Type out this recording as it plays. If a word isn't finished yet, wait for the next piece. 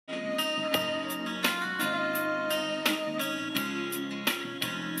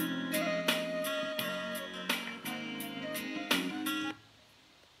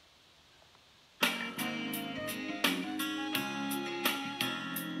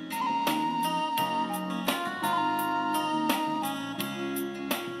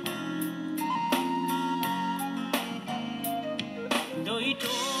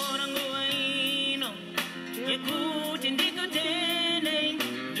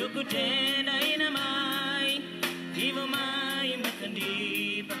ndikutenda ina mai ivo mai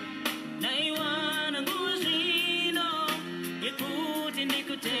makandipa naiwana nguva zvino yekuti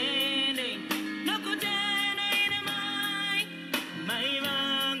ndikutende nakutenda ina mai mai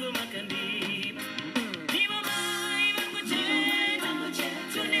vangu makandipa ivo mai vangu cheta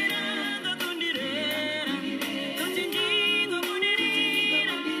tundiranga kundirera kuti ndingo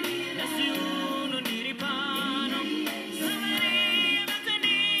kudirira nasi uno ndiri pano samaria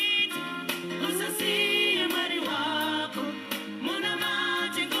makanditi usasiye mwari wako muna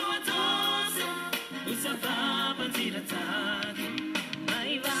mati nguva dzose usabva panzira dzake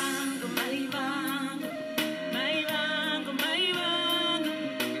mai vangu mai vangu mai vangu mai vangu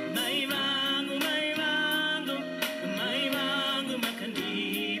mai vangu mai vangu mai vangu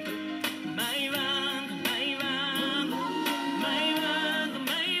makandipa mai vangu mai vangu mai vangu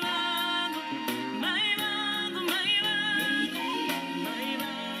mai vangu mai vangu mai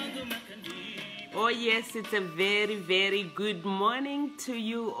vangu makandipa. Oh yes, it's a very, very good morning to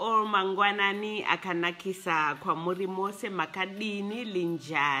you all. Mangwanani akanakisa kwa muri mose makadini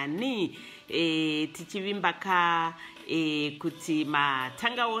linjani tichivimba ka kuti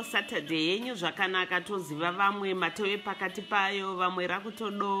matangawo Saturday yenyu zvakanaka toziva vamwe matove pakati payo vamwe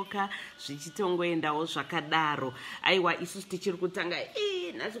rakutodoka zvichitongoendawo zvakadaro. Aiwa isusu tichiri kutanga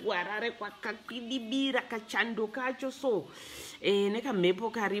nhasi kuHarare kwakakwidibira kachando kacho so nekamhepo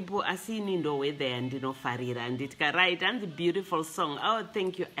karipo asi ini ndo weather yandinofarira nditika right and the beautiful song. Oh,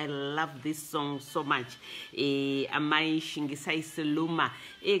 thank you, I love this song so much. Amai Shingisai Seluma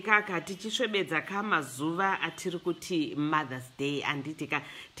kaka tichisvebedza kamazuva atiri kuti Mother's Day anditika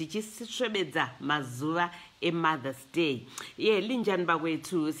tichisvebedza mazuva Mother's Day. Linjani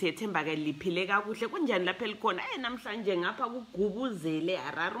bakwethu siyethemba ke liphile kakuhle kunjani lapha elikhona namhlanje ngapha kugubuzele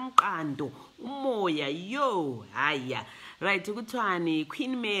Harare umqando umoya yo haya right ukuthwani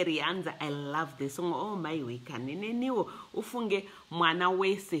Queen Mary anza I love this song. Oh my weekend neniwo ufunge mwana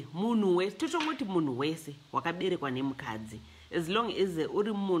wese munhu wese tochongothi munhu wese wakaberekwa nemukadzi as long as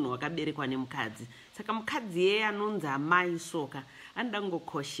uri munhu wakaberekwa nemukadzi saka mukadzi yeye anonza amai soka anoda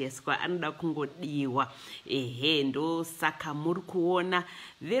kungokosheswa anoda kungodiwa ndo saka muri kuona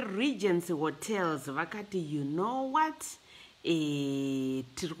the Regency Hotels vakati you know what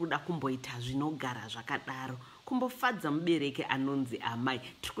tiri kuda kumboita zvinogara zvakadaro kumbofadza mubereki anonzi amai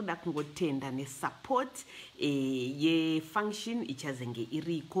tiri kuda kungotenda nesupport yefunction ichazenge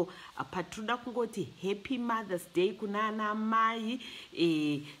iriko apa tiri kungoti happy Mother's Day kuna ana amai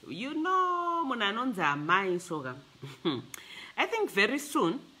you know munhu anonzi amai soka I think very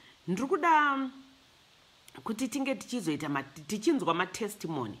soon ndiri kuda kuti tinge tichizoita tichinzwa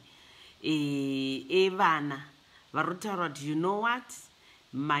matestimony evana varotaura kuti you know what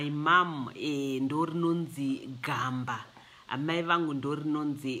my mom ndorinonzi Gamba amai vangu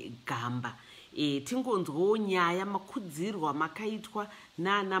ndorinonzi Gamba tingonzwawo nyaya makudzirwa makaitwa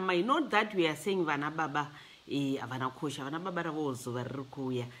nana mai not that we are saying vana baba havana kosha vana baba ravo zuva riri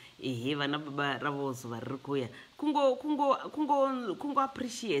kuuya vana baba ravo zuva riri kuuya kungo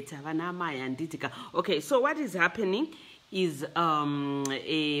appreciate vana amai handitika. Okay, so what is happening is pa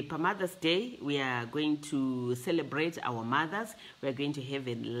Mother's Day we are going to celebrate our mothers. We are going to have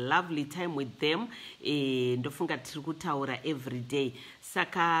a lovely time with them. Ndofunga tiri kutaura every day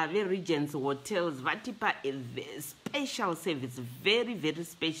saka the Regency Hotels vatipa a special service, very very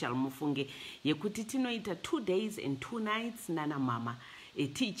special mufunge yekuti tinoita 2 days and 2 nights nana mama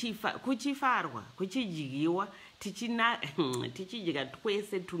kuchifarwa kuchidyiwa tichidya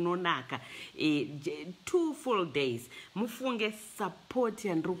twese tunonaka 2 full days mufunge support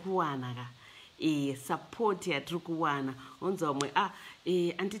yandiri kuwana ka support yatiri kuwana unzwa mwe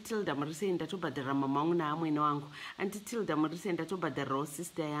anti Tilder muri sei ndatobhadhara mama wangu naamwene wangu anti Tilder muri sei ndatobhadharawo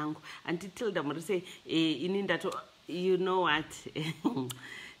sister yangu anti Tilder muri sei ini you know what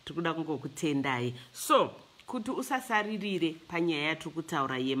tiri kuda kungokutendai so kuti usasaririre panyaya yatiri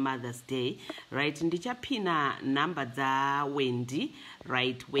kutaura yeMother's Day right ndichapina namba dza Wendy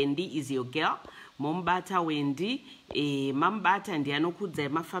right. Wendy is your girl momubata Wendy mamubata ndianokudzai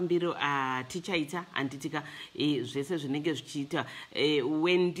mafambiro atichaita anditika zvese zvinenge zvichiita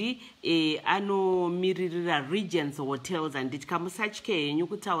Wendy anomiririra Regency Hotels anditika musatye henyu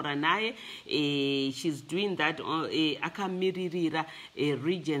kutaura naye she's doing that akamiririra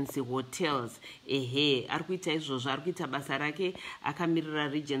Regency Hotels ari kuita izvozvo ari kuita basa rake akamirira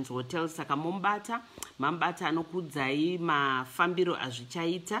Regency Hotels saka mamubata anokudzai mafambiro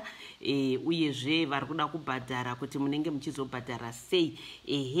azvichaita uyezve nje vari kuda kubhadhara kuti munenge muchizobhadhara sei.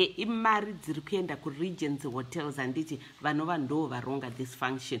 Ehe, imari dziri kuenda kuRegency Hotels handiti vanova ndo varonga this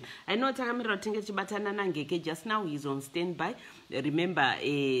function. I know takamirira tinge tichibatana naNgeke just now, he's on standby. Remember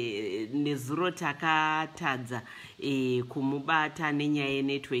nezuro takatadza kumubata nenyaya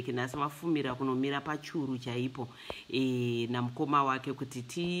yenetwork, nasi mafumira kunomira pachuru chaipo namukoma wake kuti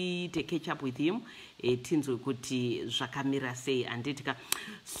tiite catch up with him, tinzwe kuti zvakamira sei handitika.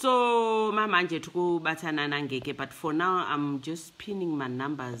 So mamanje tikubatana naNgeke, but for now I'm just pinning my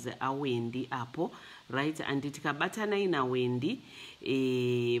numbers aWendy apo, right? Handitika batana ina Wendy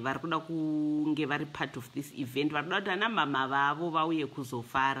vari kuda kunge vari part of this event. Vari kuda kuti ana mama vavo vauye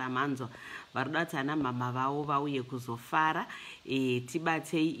kuzofara, manzwa, vari kuda kuti ana mama vavo vauye kuzofara.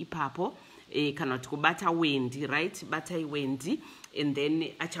 Tibatei ipapo kana kuti kubata Wendy, right? Batai Wendy and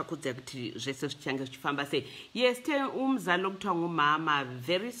then achakudza kuti zvese zvichange zvichifamba sei. Yes, umzalo kuthiwa ngumama.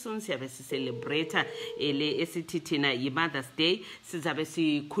 Very soon siyabe sicelebrate le esithi thina yi-Mother's Day. Sizabe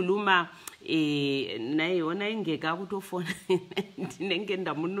sikhuluma nayona Ngeke akutofona ndinenge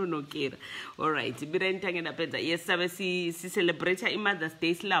ndamunonokera. All right, bira ntange ndapedza. Yes, sabe celebrate i-Mother's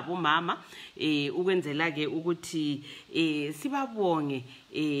Day silabo mama ukwenzela ke ukuthi sibabonge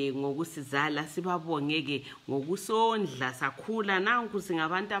ngokusizala, sibabonge ke ngokusondla sakhula. Nanku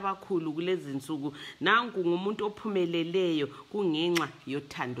singabantu abakhulu kulezi nsuku, nanku ngumuntu ophumeleleyo kungenxa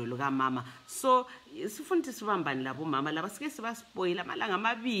yothando lukaMama. So sifuna sibambani labo mama laba sike sibaspoila amalanga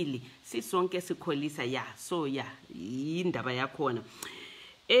amabili sisonke sikholisa ya. So ya indaba yakhona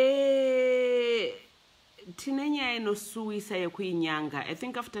tinenya enosuwisa yekuinyanga. I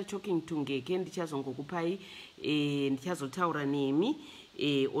think after talking to Ngeke ndichazongokupai ndichazotaura nemi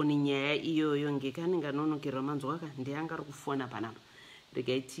oninyaya iyoyo. Ngeke anenge nonokera manzwa aka ndiyanga ari kufona panapa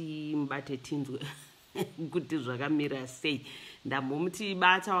ndikaiti mbate tinzwe kuti zvakamira sei. Ndambomuti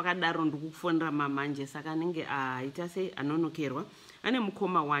bata wakadaro ndikukufonera mamanje, saka anenge aita sei anonokerwa. Ane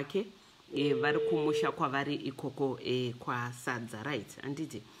mukoma wake vari kumusha kwavari ikoko kwasadza, right?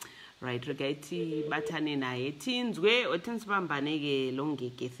 Handiti right, rekaiti batane naye tinzwe otinsipambaneke lo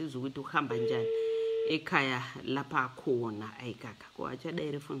Ngeke sizwe kuti uhamba njani ekhaya lapha khona. Ayikaka kwacha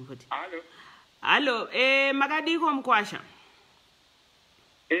daire phone futhi. Hallo makadiko mkwasha?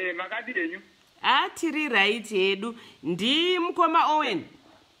 Makadi yenyu? Tiri right hedu ndi mukoma Owen.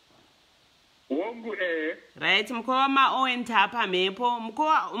 Wongu Right, mukoma Owen thapha mepo.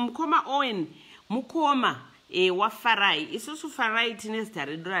 Mukoma Owen mukoma waFarai. Isusu Farai tinezita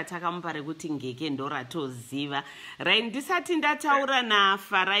redu ratakamupa rekuti Ngeke ndo ratoziva. Right, ndisati ndataura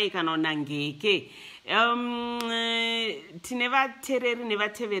naFarai kana naNgeke. Tine vatereri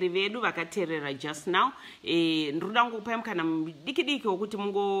nevateveri vedu vakaterera just now. Ndoda ngokupai mukana diki wokuti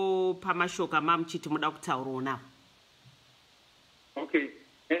mungopa mashoko mamuchiti muda kutaurawo nawo. Okay.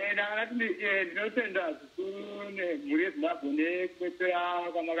 Ndakati ndinotenda kune mhuri yeZimbabwe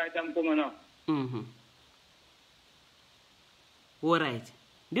nekwetoya kwamakaita mukoma nawo. All right.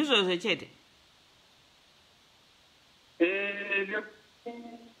 Ndizvozvo chete.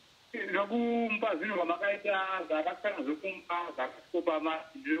 Nokumpa zvinhu kwamakaita zvakasiyana zvokumpa zvakakopa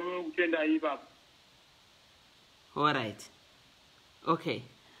ndinokutenda ipapo. All right. Okay.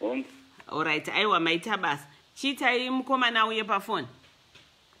 All right. Aiwa maita basa. Chitai mukomana uye pafoni.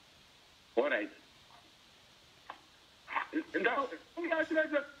 All right.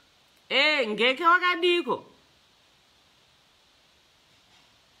 Ngeke wakadiko?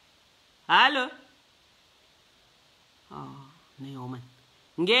 Hallo? Oh, no man.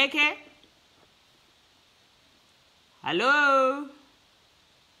 Ngeke? Hello?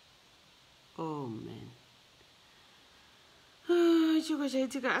 Oh man. Chiko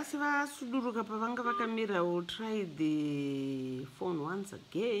chaitika asi vasuduruka pavanga vakamira. We'll try the phone once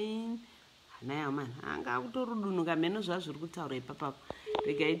again. Hanaya man, anga kutorudunuka meno zvazviri kutaura ipapapo.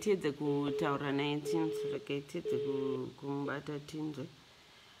 Regaitedze kutaura naye tinzwe, regaitedze kumbata tinzwe.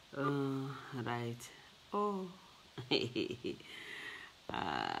 Right. Oh.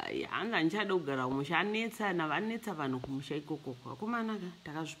 Anga ndichada kugara kumusha. Vanetsa vanhu kumusha ikoko. Akomanaka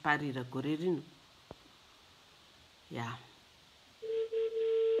takazviparira gore rino. Yeah.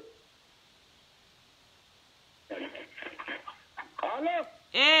 Hello?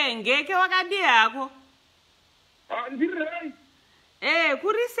 Ngeke wakadi yako? Ndiri right.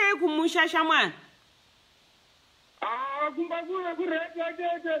 Kuri sei kumusha shamwana? Kumba ku-right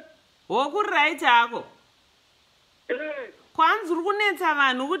yakete. Kuri right yako? Kwanzi uri kunetsa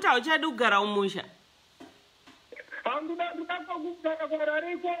vanhu kuti hauchadi kugara kumusha? Handida kugara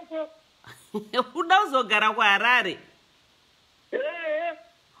kuHarare ikoko. Uda kuzogara kuHarare?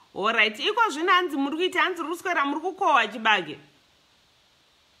 All right. Iko zvino hanzi muri kuita, hanzi uri kuswera muri kukohwa chibage?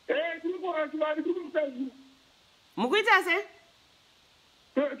 Tirikuwa chibage tirikubisa. Mukuita se?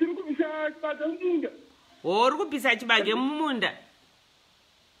 Tirikubisa chibage mumunda. Uri kubisa chibage mumunda.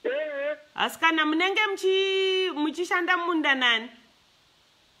 Asikana munenge muchishanda mumunda nani?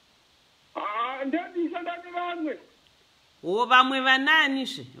 Ndandishanda nevamwe. Vamwe vanani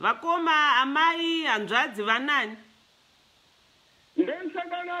zve? Vakoma, amai, hanzvadzi vanani?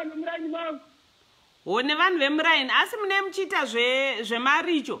 Ndandishanda nani muraini mangu. Nevanhu vemuraini, asi mune muchiita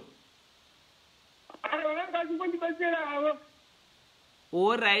zvemaricho? Vanga vachingondibetsera havo.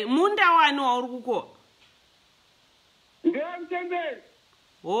 Alright, munda wani wauri kukohwa? Ndewamuchemberi.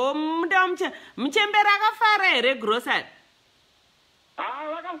 Munda muchemberi akafara here grocery?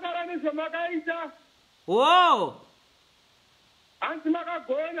 Vakafara nezvamakaita. Hanzi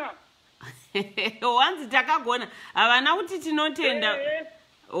makagona. Hanzi takagona. Havana kuti tinotenda.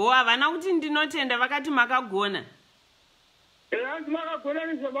 Havana kuti ndinotenda, vakati makagona. Hanzi makagona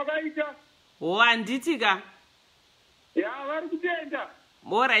nezvamakaita. Handiti ka? Vari kutenda.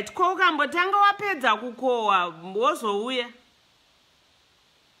 Alright, ko ukambotanga wapedza kukohwa wozouya?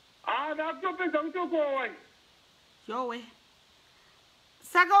 Ndakutopedza kutokohwa. Yowe.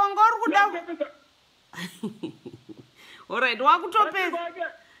 Saka wanga uri kuda. Alright, wakutopedza.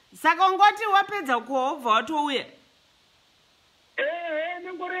 Saka ungoti wapedza kukohwa wobva watouya?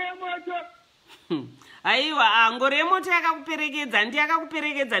 Nengoro yemoto. Aiwa, ngoro yemoto yakakuperekedza,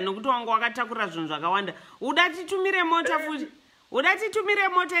 ndiyakakuperekedza nekuti wanga wakatakura zvinhu zvakawanda. Uda titumire mota futi? Uda titumire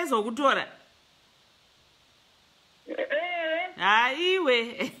mota izokutora?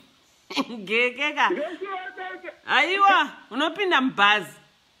 Aiwe. Ngeke ka. Aiwa, unopinda mubhazi.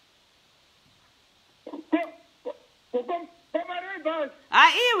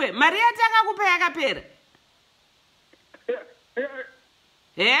 Aiwe, mari yatakakupa yakapera?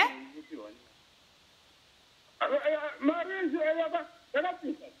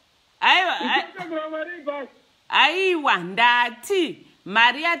 Aiwa, ndati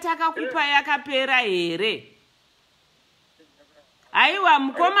mari yatakakupa yakapera here? Aiwa,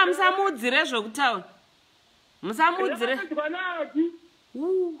 mukoma musamuudzire zvokutaura. Musamuudzire.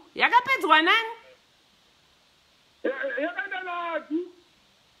 Yakapedzwa nani? Yakaenda nayo.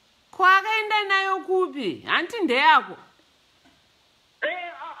 Ko akaenda nayo kupi? Hanti ndeyako?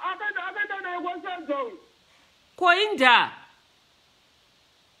 Akaenda nayo kwaSanzone. Ko inda?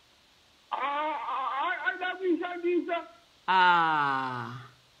 Aida kuishandisa.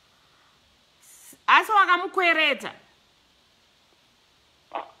 Asi wakamukwereta?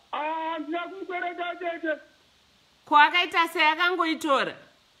 Ndina kumukwereta tete. Ko akaita sei akangoitora?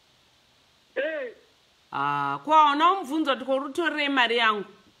 Ko hauna umubvunza kuti korutorerei mari yangu?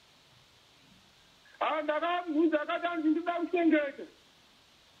 Ndakamubvunza akati hanzi ndida kuchengeta.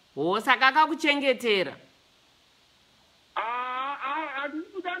 Saka akakuchengetera? Handisi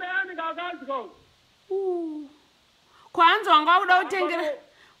kudana yani kakazwa. Ko hanzi wanga uda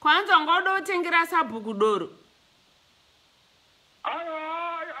kutengera sabhuku doro?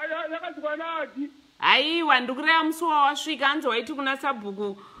 Yakazwa nati. Aiwa, ndikureva musi wawasvika hanzi waiti kuna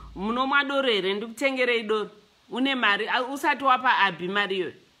sabhuku munomwa doro here, ndikutengerei doro. Une mari usati wapa Abhi mari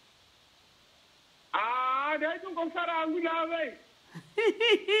iyoyo? Ndaitongofara hangu nave.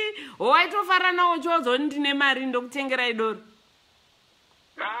 Waitofara nawo chozoni ndine mari ndokutengerai doro?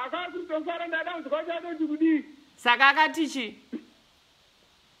 Akakutofara ndadanzwa chatoti kudii. Saka akati chi?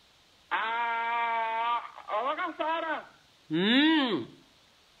 Wakafara.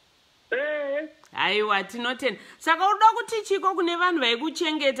 Aiwa, tinotenda. Saka uda kuti chiko kune vanhu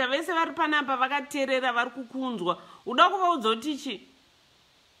vaikuchengeta vese vari panapa vakateerera vari kukunzwa. Uda kuvaudza kuti chi?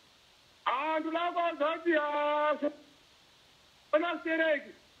 Ndoda kuvaudza kuti ona stereki.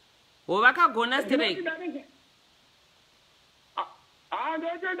 Vakagona stereki?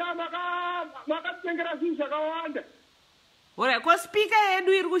 Ndotenda makatengera zvinhu zvakawanda. Alright, ko spika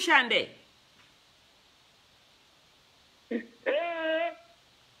yedu iri kushanda?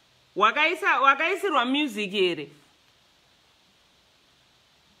 Wakaisirwa music here?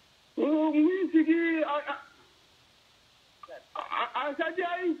 Music asati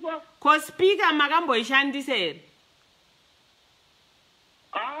aiswa. Ko speaker makamboishandisa here?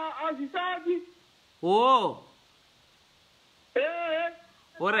 Azvisati.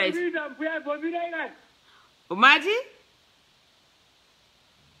 Alright. Mati?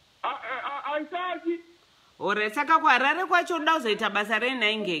 Aisati. Alright, saka kuHarare kwacho uda kuzoita basa rei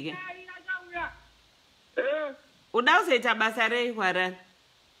nai Ngeke? Uda kuzoita basa rei kuHarare?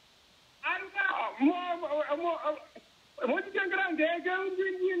 Mochitengera Ngeke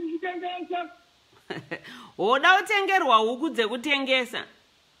ndichitengesa. Uda kutengerwa huku dzekutengesa?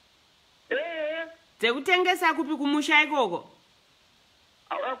 Dzekutengesa kupi kumusha ikoko?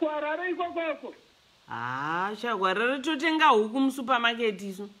 kuharare ikokoko. Shagwarare totenga huku musupermarket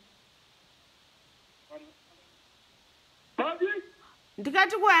isu. Babi?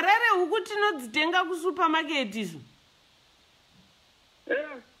 Ndikati kuharare huku tinodzitenga kusupermarket isu.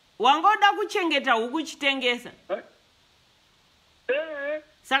 Wangoda kuchengeta huku chitengesa.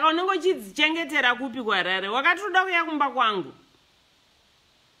 Saka unenge uchidzichengetera kupi kuharare? Wakatoda kuya kumba kwangu.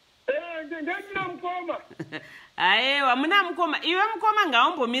 Ndandina mukoma. Aiwa, muna mukoma. Iwe mukoma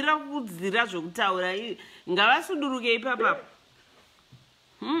ngaumbomirira kukudzira zvokutaura. Ngavasuduruke ipapo.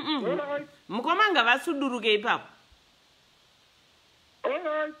 Mukoma ngavasuduruke ipapo.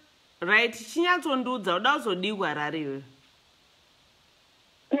 Right, chinyatsondiudza uda kuzodii kuharare iwewe?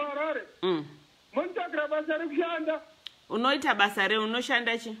 Kuharare? Munitsvagira basa rekushanda. Unoita basa rei?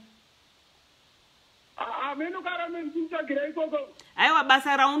 Unoshanda chi? Amenukara menitsvagira ikoko. Aiwa,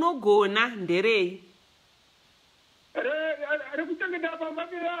 basa raunogona nderei? Rekuchengeta pamba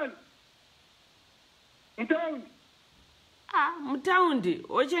pevanhu. Mutaundi. Mutaundi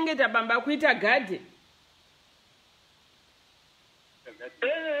wochengeta pamba kuita gadhe?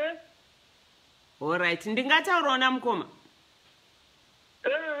 Alright, ndingataurawo namukoma?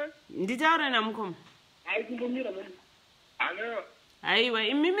 Nditaure namukoma? Aiwa,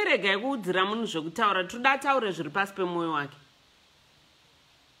 imimi regai kuudzira munhu zvekutaura, toda taure zviri pasi pemwoyo wake.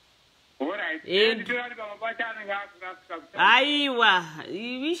 Aiwa,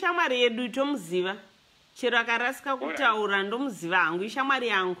 ishamwari yedu tomuziva. Chero akarasika kutaura ndomuziva hangu, ishamwari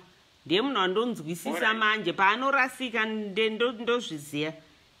yangu. Ndiye munhu wandonzwisisa manje, paanorasika ndozviziya.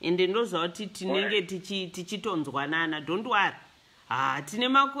 Ende ndoziva kuti tinenge tichitonzwanana, don't worry.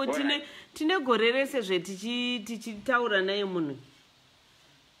 Tine gore rese tichitaura naye munhu.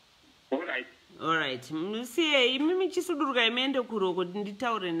 Alright, musiye imimi chisuduruka imeende kuroko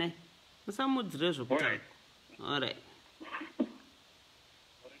nditaure naye. Musamudzire zvokutaura. Alright.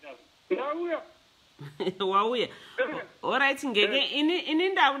 Wauya. Alright, Ngeke, ini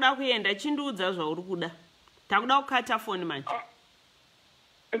ndakuda kuenda, chindiudza zvauri kuda. Takuda kukata foni manje.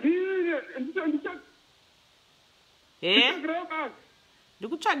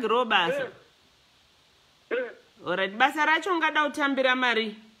 Ndikutsvagirawo basa. Alright, basa racho ungada kutambira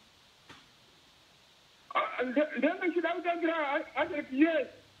mari? Ndechida kutambira 100 US.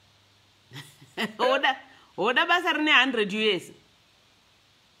 Oda basa rine 100 US?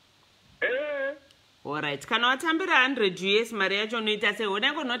 Alright, kana watambira 100 US mari yacho unoita sei?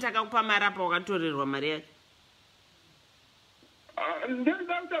 Unenge unoti akakupa mari apa wakatorerwa mari yacho?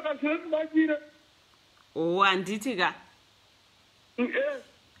 Ndenda kutaka zvekubakira. Handiti ka?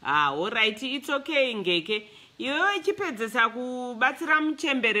 Alright, it's okay Ngeke. Iwewe chipedzesa kubatsira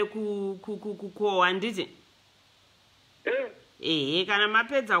muchembere kukohwa handiti? Kana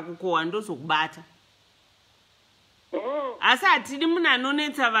mapedza kukohwa ndozokubata. Asi hatidi munhu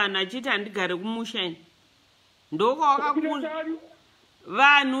anonetsa vanhu achiti handigare kumusha ini. Ndoko wakakura.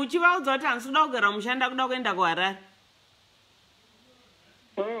 Vanhu uchivaudza kuti handisida kugara mushanda kuda kuenda kuHarare.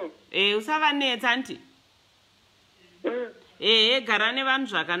 Usavanetsa nti. Gara nevanhu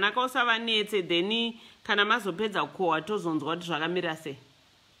zvakanaka usavanetse, then kana mazopedza kukohwa tozonzwa kuti zvakamira sei.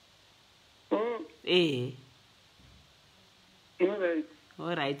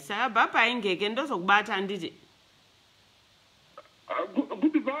 Alright, saka bye Ngeke, ndozokubata handiti?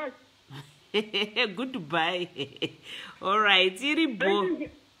 Goodbye. Goodbye. Alright, iribo.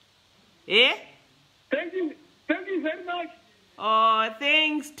 Thank you very much. Oh,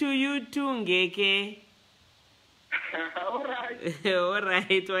 thanks to you too, Ngeke.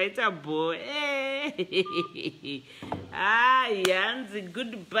 Alright, waita bo. Hanzi,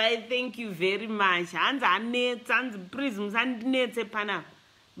 goodbye, thank you very much. Hanzi, please, musandinetse pana.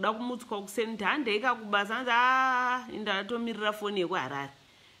 Kuda kumutswa kusenta handeika kubasa, hanzi, ndatomirira foni yekuHarare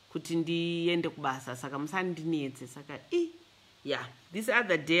kuti ndiende kubasa, saka musandinetse, saka yeah, this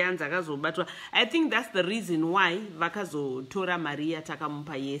other day hanzi akazobatwa. I think that's the reason why vakazotora mari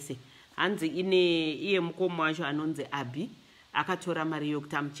yatakamupa yese. Hanzi iye mukoma wacho anonzi Abi akatora mari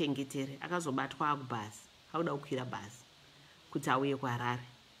yokuti amuchengetere, akazobatwa akubhasi, akuda kukwira bhasi kuti auye kuHarare.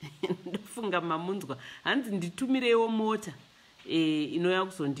 Ndofunga mamunzwa, hanzi nditumirewo mota inouya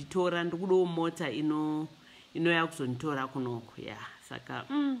kuzonditora, ndikudawo mota inouya kuzonditora kunoko. Saka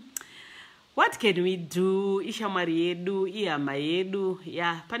what can we do? Ishamwari yedu, ihama yedu.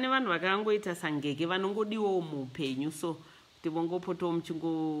 Pane vanhu vakangoita saNgeke vanongodiwawo muupenyu, so kuti vongopotawo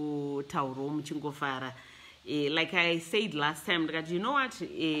muchingotaurawo muchingofara. Like I said last time, ndikati you know what,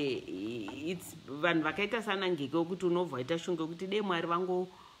 it's vanhu vakaita sanaNgeke wokuti unobva waita shungu kuti dei Mwari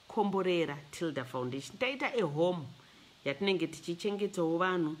vangokomborera Tilder Foundation taita home yatinenge tichichengetawo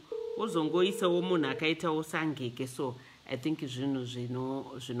vanhu, wozongoisawo munhu akaitawo saNgeke. So I think zvinhu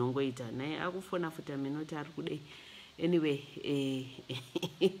zvinongoita naye akufona futa minoti ari kudei. Anyway,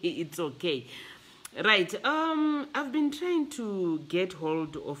 it's okay. Right, I've been trying to get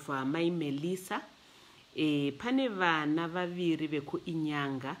hold of my Melissa. Pane vana vaviri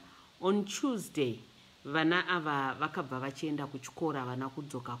vekuinyanga. On Tuesday, vana ava vakabva vachienda kuchikora, vana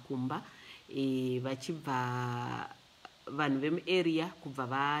kudzoka kumba. Vachibva vanhu vemuarea kubva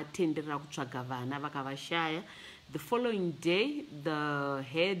vatenderera kutsvaga vana vakavashaya. The following day, the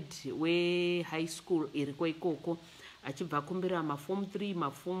head we-high school iriko ikoko achibva kumbira ma-form 3,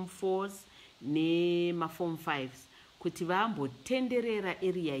 ma-form 4s nema-form 5s kuti vaambotenderera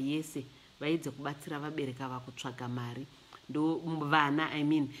area yese vaidze kubatsira vabereka vakutsvaga mari. Ndo vana, I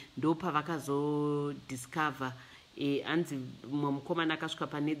mean, ndo pavakazodiscover anzi mumwe mukomana akasvika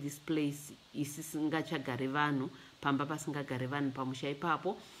pane this place isi singachagare vanhu, pamba pasingagare vanhu pamusha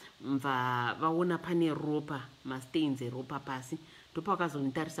ipapo, vaona pane ropa, mastains eropa pasi, ndo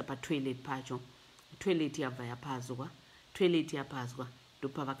pavakazonitarisa patoilet pacho. Toilet yabva yapazwa, ndo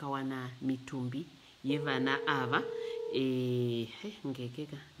pavakawana mitumbi yevana ava. Ngeke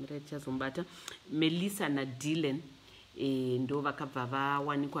mira tichazombata Melissa na Dylan ndo vakabva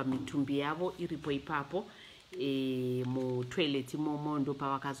vawanikwa mitumbi yavo iripo ipapo mutoilet imomo, ndo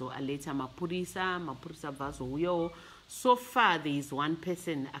pavakazoaleta mapurisa bvazouyawo. So far there is one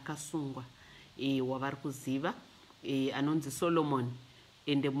person akasungwa wavari kuziva anonzi Solomon,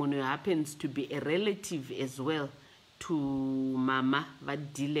 and munhu happens to be a relative as well to mama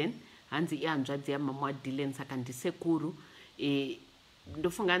vaDylan. Hanzi ihanzvadzi yamama waDylan, saka ndisekuru.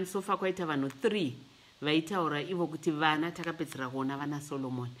 Ndofunga ni sofa kwaita vanhu 3 vaitaura ivo kuti vana takapedzera kuona vana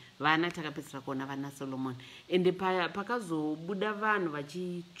Solomon, ende pakazobuda vanhu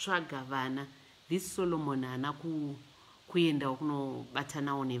vachitsvaga vana. This Solomon haana kuenda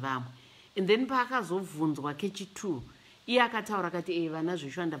kunobatanawo nevamwe. And then paakazobvunzwa kechi2, iye akataura kati vana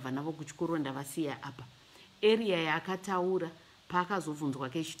zvishwa ndabva navo kuchikoro ndavasiya apa. Area yaakataura paakazobvunzwa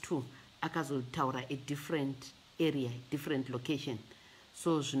kechi2 akazotaura a different area, different location.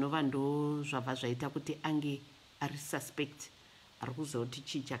 So zvinova ndo zvabva zvaita kuti ange ari suspect, ari kuzoti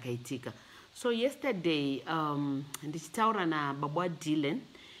chii chakaitika. So yesterday ndichitaura nababa waDylan,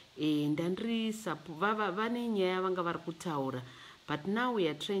 ndandiri vane nyaya vanga vari kutaura, but now we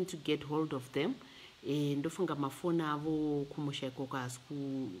are trying to get hold of them. Ndofunga mafoni avo kumusha ikoko asi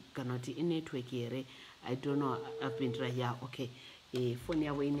kana kuti inetwork here, I don't know. I've been trying. Yeah, okay. Phone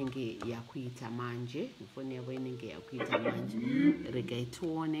yavo inenge yakuita manje. Rega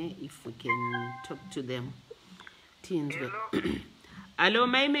tuone if we can talk to them. Tinzwe. Hello,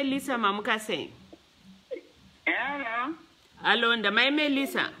 my Melissa mamukase. Hello. Hello, nda my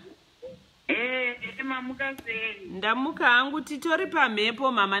Melissa. Mamukase. Ndamuka hangu titori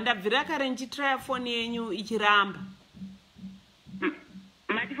pamhepo mama, ndabvira kare nchitry phone yenyu ichiramba.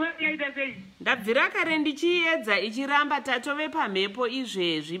 Ndabvira kare ndichiedza ichiramba, tatove pamhepo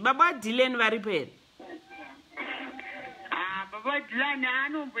izvezvi. Baba waDylan varipo here? Baba waDylan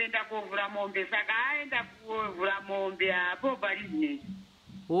anomboenda kovhura mombe, saka aenda kovhura mombe apo pabusiness.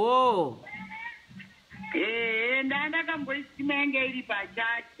 Oh. Ndakamboisima yanga iri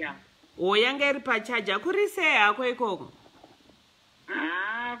pachaja. Oh, yanga iri pachaja. Kuri sei hako ikoko?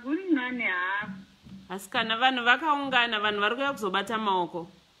 Kuri nani hako. Asi kana vanhu vakaungana, vanhu vari kuuya kuzobata maoko.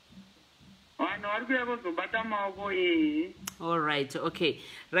 All right, okay.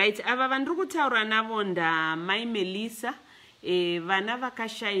 Right, ava vandiri kutaura navo ndamai Melissa. Vana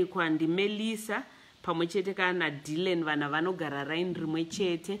vakashayikwa ndiMelissa pamwe chete kana Dylan, vana vanogara raini rimwe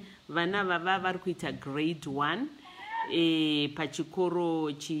chete. Vana vava vari kuita grade 1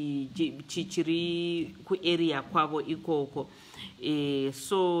 pachikoro chiri kuarea kwavo ikoko.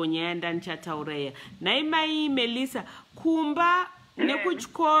 So nyaya ndanichataura iya. Nai mai Melissa, kumba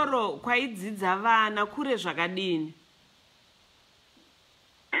nekuchikoro kwaidzidza vana kure zvakadini?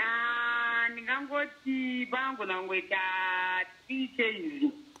 Ndingangoti vangonangoita 3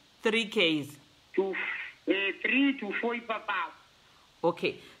 k's. 3 k's. 3 to 4 ipapapo.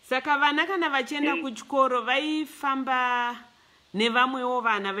 Okay. Saka vana kana vachienda kuchikoro vaifamba nevamwewo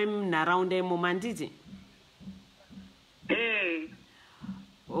vana vemunharaunda imomo handiti?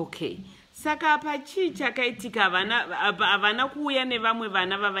 Okay. Saka pachii chakaitika havana kuuya nevamwe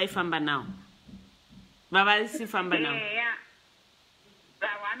vana vavaifamba navo? Vavasifamba navo?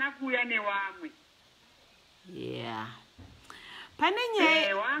 Havana kuuya nevamwe. Yeah. Pane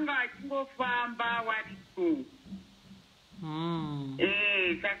nyaya wanga vachingofamba vari 2.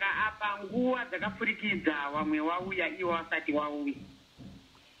 Saka apa nguva dzakapfurikidza vamwe vauya ivo vasati vauya.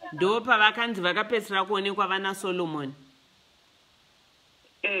 Ndo pavakanzi vakapedzisira kuonekwa vana Solomon.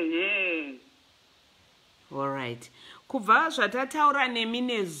 All right. kubva zvatataura nemi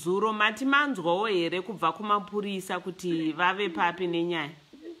nezuro mati manzwawo here kubva kumapurisa kuti vave papi nenyaya?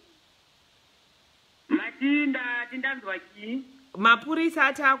 mati ndanzwa chii? Mapurisa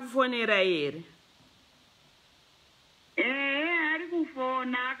ati akufonera here? Ari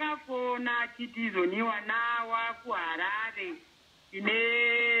kufona, akafona achiti izoniwa nawa kuHarare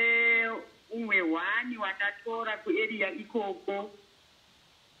ine umwe wani watatora kuarea ikoko.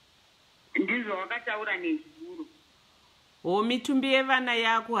 Ndizvo wakataura nezuro. Mitumbi yevana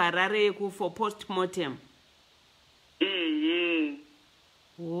yakuHarare for postmortem.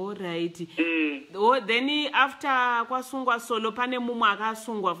 All right. Then after kwasungwa solo pane mumwe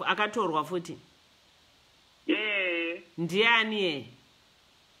akasungwa akatorwa futi. Ndiani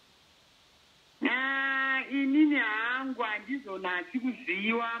inini hangu handizona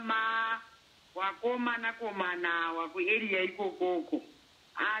tikuziva wakomana wakuarea ikokoko.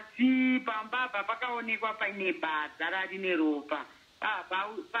 Asi pambabva pakaonekwa paine badza rarine ropa.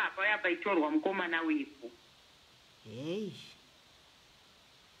 Baba yabva itorwa mukomana wepo.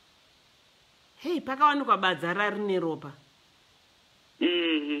 Hey, pakawanikwa badza rarine ropa.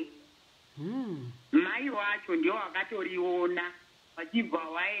 Mai wacho ndio wakatoriona vachibva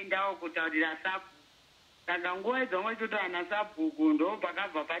waendawo kutaurira sabhuku. Saka nguva dzamwe totoana sabhuku ndo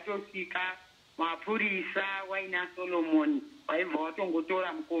pakabva patosvika mapurisa waina Solomon waibva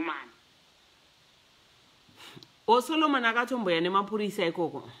watongotora mukomana. Solomon akatomboya nemapurisa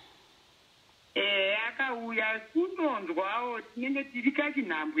ikoko? Akauya kundonzwawo tinenge tiri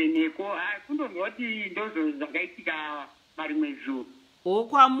kachinhambwe neko kundonzwa kuti ndozvo zvakaitika marimwe zuva.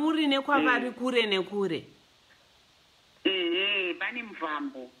 Kwamuri nekwavari kure nekure? Pane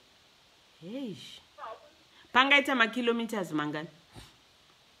mufambo. Pangaita makilometers mangani?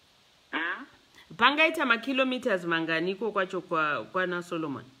 Pangaita makilometers mangani iko kwacho kwana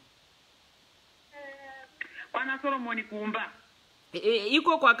Solomon? Kwana Solomon kumba?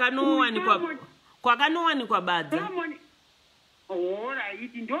 Iko kwakanowanikwa badza? Solomon.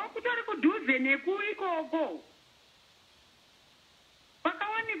 Alright, ndio kutori kudhuze neku ikoko.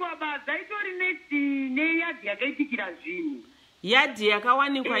 Pakawanikwa badza itori next neyadhi yakaitikira zvinhu. Yadhi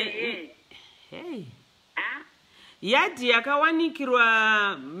yakawanikwa yadhi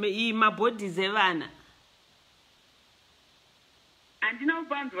yakawanikirwa mabhodhi evana? Handina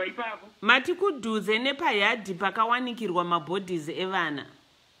kupanzwa ipapo. Mati kudhuze nepayadhi pakawanikirwa mabhodhi evana?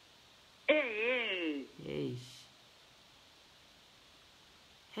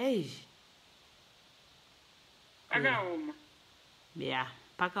 Pakaoma.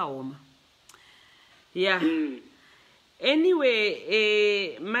 Pakaoma.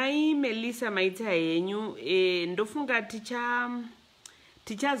 Anyway, mai Melissa maita henyu ndofunga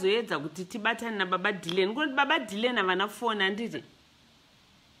tichazoedza kuti tibatane nababa Dylan. Ngoti baba Dylan havana fona nditi?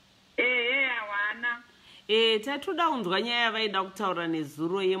 Hawana. Tatoda kunzwa nyaya yavaida kutaura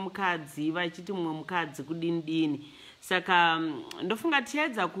nezuro yemukadzi vachiti mumwe mukadzi kudini. Saka ndofunga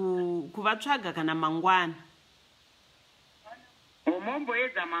tiedza kuvatsvaga kana mangwana.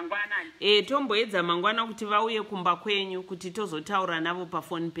 Momboedza mangwana? Tomboedza mangwana kuti vauye kumba kwenyu kuti tozotaura navo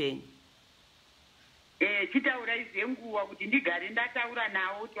pafoni penyu. Chitaurai zenguva kuti ndigare ndataura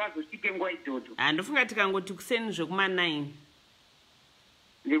navo kuti vazosvike nguva idzodzo. Ndofunga tikangoti kuseni zvekuma9.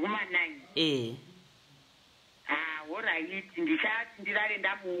 Zvekuma9? Alright, ndichati ndirare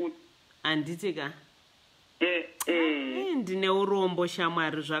ndamuudza. Handitika? Ndine urombo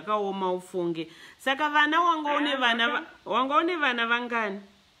shamwari zvakaoma ufunge. Saka vana wanga une vana vangani?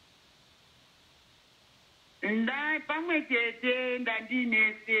 Pamwe chete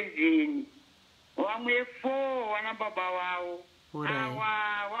ndandine 7. Vamwe 4 wana baba wavo.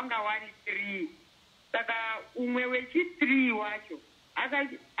 Awa wanga wari 3. Saka umwe wechi3 wacho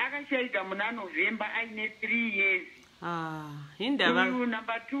akashaika muna November aine 3 years. Uyu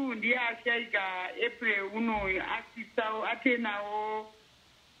number 2 ndiye ashaika April uno atenawo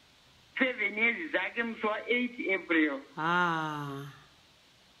 7 years zake musi wa8 April.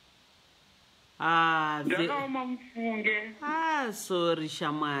 Ndakaoma mufunge. Sorry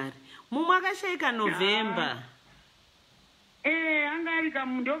shamwari. Mumwe akashaika November.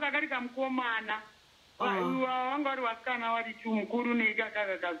 Ndo kakari kamukomana. Wanga wari wasikana wari mukuru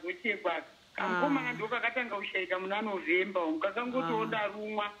nekakakazochekwa. Kamukomana ndo kakatanga kushaika muna November. Kakangotoda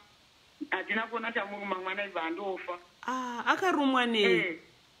rumwa. Hatina kuona chamuruma mwana ibva andofa. Akarumwa nei?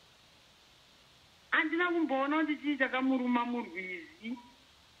 Handina kumboona kuti chii chakamuruma murwizi.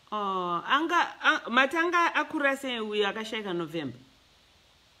 Matanga akura sei uyo akashaika November?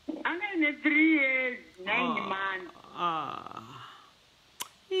 Anga ine 3 years 9 months.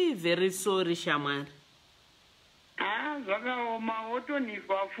 Very sorry shamwari. zvakaoma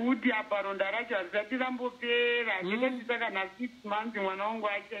wotonirwa futi apa ronda racho harisati rambopera chakatisa kana 6 months mwana wangu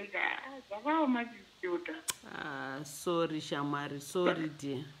achaita zvakaoma chisiota. Sorry shamwari, sorry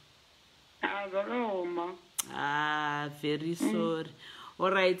dear. Zvakaoma. Very sorry.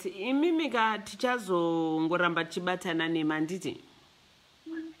 Alright, imimika tichazongoramba tichibatana nema nditi?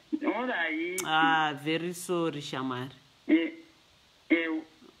 Alright. Very sorry shamwari.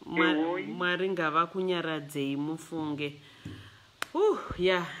 Mwari ngava kunyaradzei mufunge.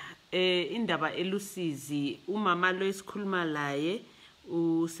 Indaba elusizi umama lo esikhuluma laye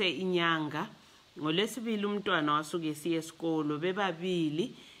use inyanga ngolesibili umntwana wasuke siye esikolo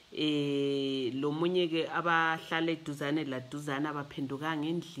bebabili lo munye ke abahlala eduzane laduzana abaphendukanga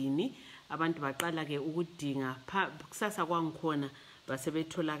endlini abantu baqala ke ukudinga kusasa kwangikhona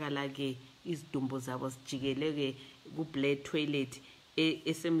basebetholakala ke izidumbu zabo sijikele ke ku black toilet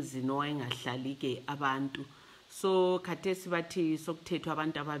esemzini owayengahlali ke abantu. So khathesi bathi sokuthethwa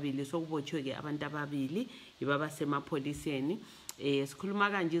abantu ababili sokubotshwe ke abantu ababili ibaba semapholiseni. Sikhuluma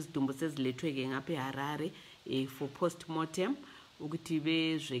kanje izidumbu sezilethwe ke ngapha eHarare for postmortem ukuthi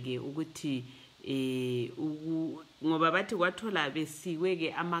bezwe ke ukuthi ngoba bathi kwathola besiwe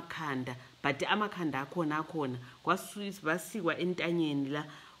ke amakhanda but amakhanda akhona basikwa entanyeni la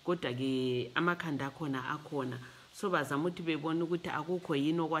kodwa ke amakhanda akhona so bazama ukuthi bebona ukuthi akukho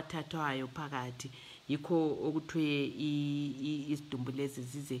yini okwathathwayo phakathi yikho okuthiwe isidumbu lezi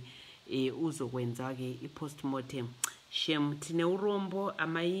zize uzokwenza ke i-postmortem. Shem tine urombo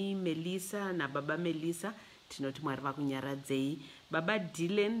amayi Melissa na baba Melissa tinoti mwari vakunyaradzei baba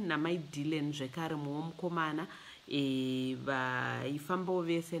Dylan na mai Dylan zvekare muomkomana vaifambawo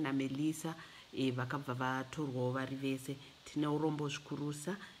vese na Melissa vakabva vatorwawo vari vese. Tine urombo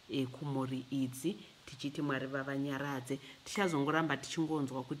zvikurusa kumhuri idzi tichiti mwari vavanyaradze. Tichazongoramba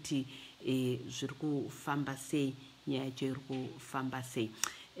tichingonzwa kuti zviri kufamba sei, nyaya yacho iri kufamba sei.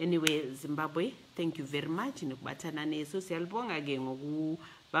 Anyway, Zimbabwe, thank you very much nekubatana nesu. Siyalibonga ke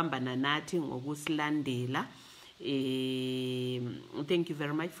ngokubambana nathi ngokusilandela. Thank you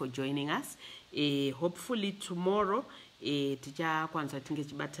very much for joining us. Hopefully tomorrow tichakwanisa tinge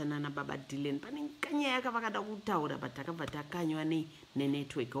tichibatana nababa Dylan. Pane kanyaya kavakada kutaura but takabva takanywa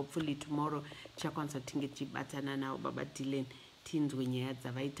nenetwork. Hopefully tomorrow tichakwanisa tinge tichibatana navo baba Dylan tinzwe nyaya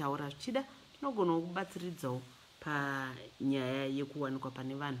dzavaitaura zvichida tinogona kubatsiridzawo panyaya yekuwanikwa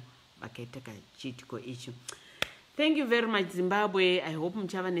pane vanhu vakaita kachiitiko icho. Thank you very much Zimbabwe. I hope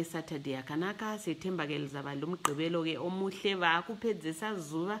muchava neSaturday yakanaka setemba ke lizava lomugqibelo ke omuhle vakupedzesa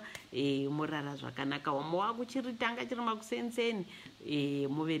zuva murara zvakanaka wamo wakuchiritanga chiri makusenseni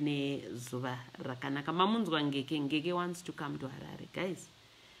muve nezuva rakanaka. Mamunzwa Ngeke wants to come to Harare guys.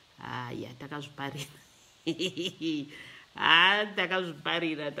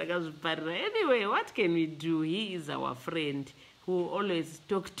 Takazviparira takazviparira. Anyway, what can we do? He is our friend who always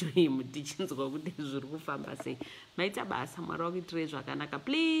talk to him tichinzwa kuti zviri kufamba sei. Maita basa mwari wakuitirei zvakanaka.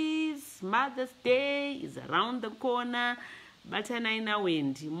 Please, Mother's Day is around the corner. Batanai na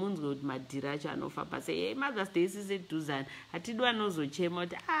Wendy munzwe kuti madhiri acho anofamba sei. Mother's Day isisedhuzani hatidi vanozochema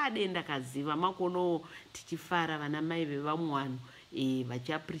kuti denda kaziva makono tichifara vana mai vevamwe vanhu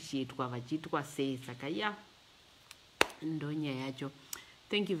vachiappreciatwa vachiitwa sei. Saka ndo nyaya yacho.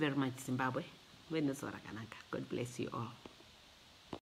 Thank you very much Zimbabwe. Venezuela rakanaka. God bless you all.